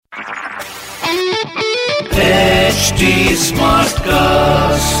HD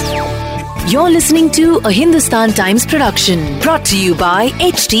Smartcast. You're listening to a Hindustan Times production brought to you by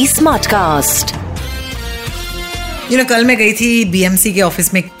HD Smartcast. कल मैं गई थी BMC के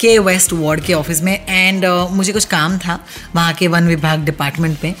office में, के वेस्ट वार्ड के ऑफिस में, एंड मुझे कुछ काम था वहाँ के वन विभाग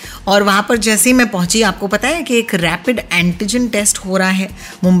डिपार्टमेंट में। और वहाँ पर जैसे ही मैं पहुँची, आपको पता है कि एक रैपिड एंटीजन टेस्ट हो रहा है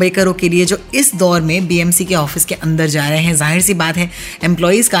मुंबईकरों के लिए, जो इस दौर में बीएमसी के ऑफिस के अंदर जा रहे हैं। जाहिर सी बात है,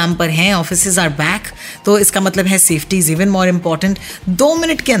 एम्प्लॉयज़ काम पर हैं, ऑफिसेज आर बैक, तो इसका मतलब है safety is even more important. 2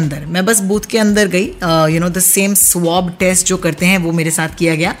 minute के अंदर मैं बस बूथ के अंदर गई, द सेम स्वॉब टेस्ट जो करते हैं वो मेरे साथ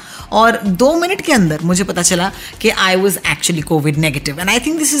किया गया, और 2 मिनट के अंदर मुझे पता चला कि I was actually covid negative. And I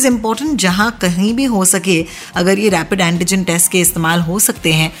think this is important. जहाँ कहीं भी हो सके, अगर ये रैपिड एंटीजन टेस्ट के इस्तेमाल हो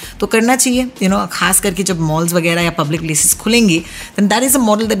सकते हैं तो करना चाहिए। खास करके जब मॉल्स वगैरह या पब्लिक प्लेसेस खुलेंगी, then that is a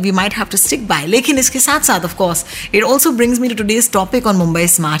model that we might have to stick by. लेकिन इसके साथ साथ of course it also brings me to today's topic on Mumbai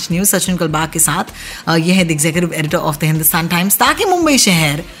smart news. Sachin Kalbag के साथ ये है the executive editor of the Hindustan Times. ताकि मुंबई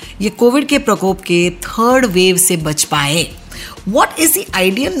शहर ये कोविड के प्रकोप के 3rd वेव से बच पाए, what is the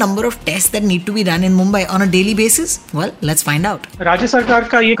ideal number of tests that need to be done in Mumbai on a daily basis? Well, let's find out. राज्य सरकार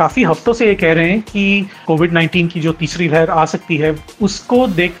का ये काफी हफ्तों से ये कह रहे हैं कि कोविड-19 की जो तीसरी लहर आ सकती है, उसको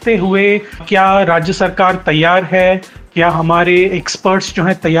देखते हुए क्या राज्य सरकार तैयार है, क्या हमारे एक्सपर्ट्स जो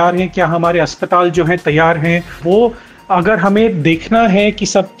हैं तैयार हैं, क्या हमारे अस्पताल जो हैं तैयार हैं। वो अगर हमें देखना है कि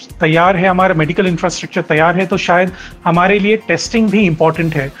सब तैयार है, हमारा मेडिकल इंफ्रास्ट्रक्चर तैयार है, तो शायद हमारे लिए टेस्टिंग भी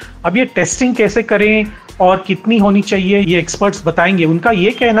इम्पॉर्टेंट है। अब ये टेस्टिंग कैसे करें और कितनी होनी चाहिए, ये एक्सपर्ट्स बताएंगे। उनका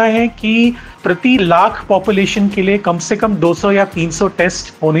ये कहना है कि प्रति लाख पॉपुलेशन के लिए कम से कम 200 या 300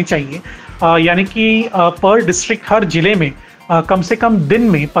 टेस्ट होने चाहिए, यानी कि पर डिस्ट्रिक्ट, हर जिले में कम से कम दिन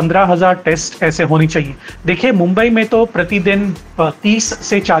में 15,000 टेस्ट ऐसे होने चाहिए। देखिए, मुंबई में तो प्रतिदिन 30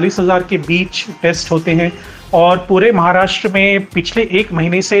 से 40 हज़ार के बीच टेस्ट होते हैं, और पूरे महाराष्ट्र में पिछले 1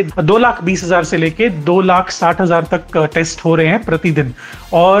 महीने से 2,20,000 से लेके 2,60,000 तक टेस्ट हो रहे हैं प्रतिदिन।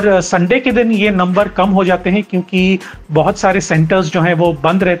 और संडे के दिन ये नंबर कम हो जाते हैं, क्योंकि बहुत सारे सेंटर्स जो हैं वो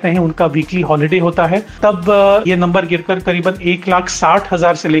बंद रहते हैं, उनका वीकली हॉलिडे होता है। तब ये नंबर गिरकर करीबन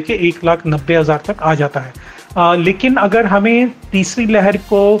 1,60,000 से लेके 1,90,000 तक आ जाता है। लेकिन अगर हमें तीसरी लहर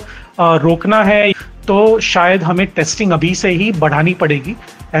को रोकना है तो शायद हमें टेस्टिंग अभी से ही बढ़ानी पड़ेगी,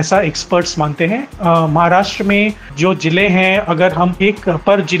 ऐसा एक्सपर्ट्स मानते हैं। महाराष्ट्र में जो जिले हैं, अगर हम एक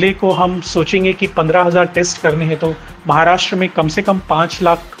पर जिले को हम सोचेंगे कि 15,000 टेस्ट करने हैं, तो महाराष्ट्र में कम से कम 5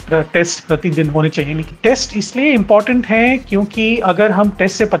 लाख टेस्ट प्रतिदिन होने चाहिए। टेस्ट इसलिए इम्पॉर्टेंट है क्योंकि अगर हम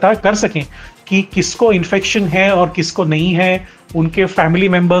टेस्ट से पता कर सकें कि किसको इन्फेक्शन है और किसको नहीं है, उनके फैमिली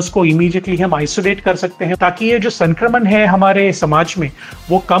मेंबर्स को इमीडिएटली हम आइसोलेट कर सकते हैं, ताकि ये जो संक्रमण है हमारे समाज में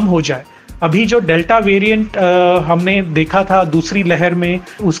वो कम हो जाए। अभी जो डेल्टा वेरिएंट हमने देखा था दूसरी लहर में,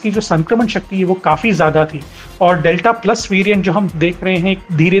 उसकी जो संक्रमण शक्ति है वो काफ़ी ज़्यादा थी, और डेल्टा प्लस वेरिएंट जो हम देख रहे हैं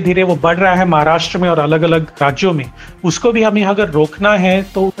धीरे धीरे वो बढ़ रहा है महाराष्ट्र में और अलग अलग राज्यों में, उसको भी हमें अगर रोकना है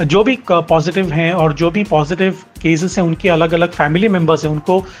तो जो भी पॉजिटिव हैं और जो भी पॉजिटिव केसेस हैं, उनके अलग अलग फैमिली मेंबर्स हैं,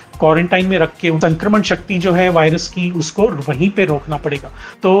 उनको क्वारंटाइन में रख के संक्रमण शक्ति जो है वायरस की, उसको वहीं पे रोकना पड़ेगा।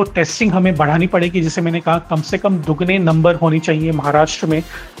 तो टेस्टिंग हमें बढ़ानी पड़ेगी, जैसे मैंने कहा, कम से कम दुगने नंबर होनी चाहिए महाराष्ट्र में।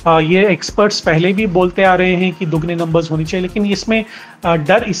 ये एक्सपर्ट्स पहले भी बोलते आ रहे हैं कि दुगने नंबर्स होनी चाहिए, लेकिन इसमें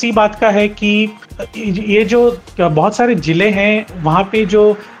डर इसी बात का है कि ये जो बहुत सारे जिले हैं, वहाँ पे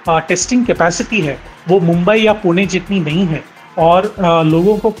जो टेस्टिंग कैपेसिटी है वो मुंबई या पुणे जितनी नहीं है, और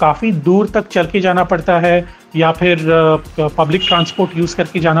लोगों को काफ़ी दूर तक चल के जाना पड़ता है या फिर पब्लिक ट्रांसपोर्ट यूज़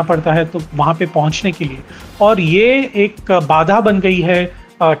करके जाना पड़ता है, तो वहाँ पे पहुँचने के लिए, और ये एक बाधा बन गई है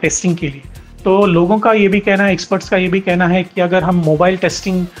टेस्टिंग के लिए। तो लोगों का ये भी कहना है, एक्सपर्ट्स का ये भी कहना है कि अगर हम मोबाइल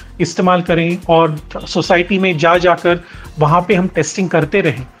टेस्टिंग इस्तेमाल करें और सोसाइटी में जाकर वहाँ पे हम टेस्टिंग करते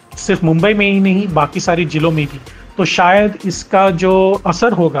रहें, सिर्फ मुंबई में ही नहीं, बाकी सारे जिलों में भी, तो शायद इसका जो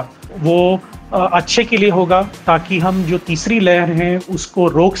असर होगा वो अच्छे के लिए होगा, ताकि हम जो तीसरी लहर है उसको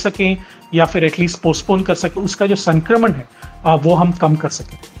रोक सकें या फिर एटलीस्ट पोस्टपोन कर सकें, उसका जो संक्रमण है वो हम कम कर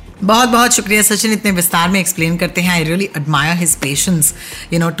सकें। बहुत बहुत शुक्रिया सचिन, इतने विस्तार में एक्सप्लेन करते हैं। I really admire his patience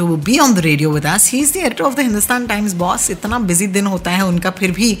to be on the radio with us. He is the editor of the Hindustan times. Boss, इतना बिजी दिन होता है उनका,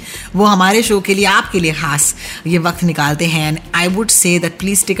 फिर भी वो हमारे शो के लिए, आपके लिए खास ये वक्त निकालते हैं। And I would say that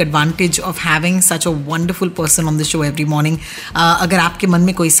please take advantage of having such a wonderful person on the show every morning. अगर आपके मन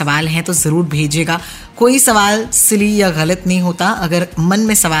में कोई सवाल है तो ज़रूर भेजिएगा। कोई सवाल सिली या गलत नहीं होता। अगर मन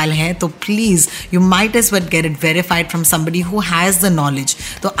में सवाल है तो please you might as well get it verified from somebody who has the knowledge.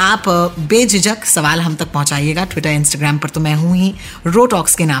 तो आप बेझिझक सवाल हम तक पहुंचाइएगा। ट्विटर, इंस्टाग्राम पर तो मैं हूँ ही,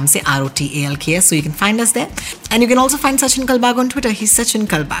 रोटॉक्स के नाम से, ROTALKS, so you can find us there. And you can also find Sachin Kalbag on Twitter. He's Sachin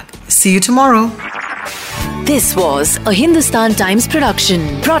Kalbag. See you tomorrow. This was a Hindustan Times production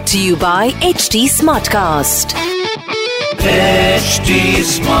brought to you by HD Smartcast. HD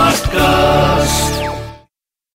Smartcast.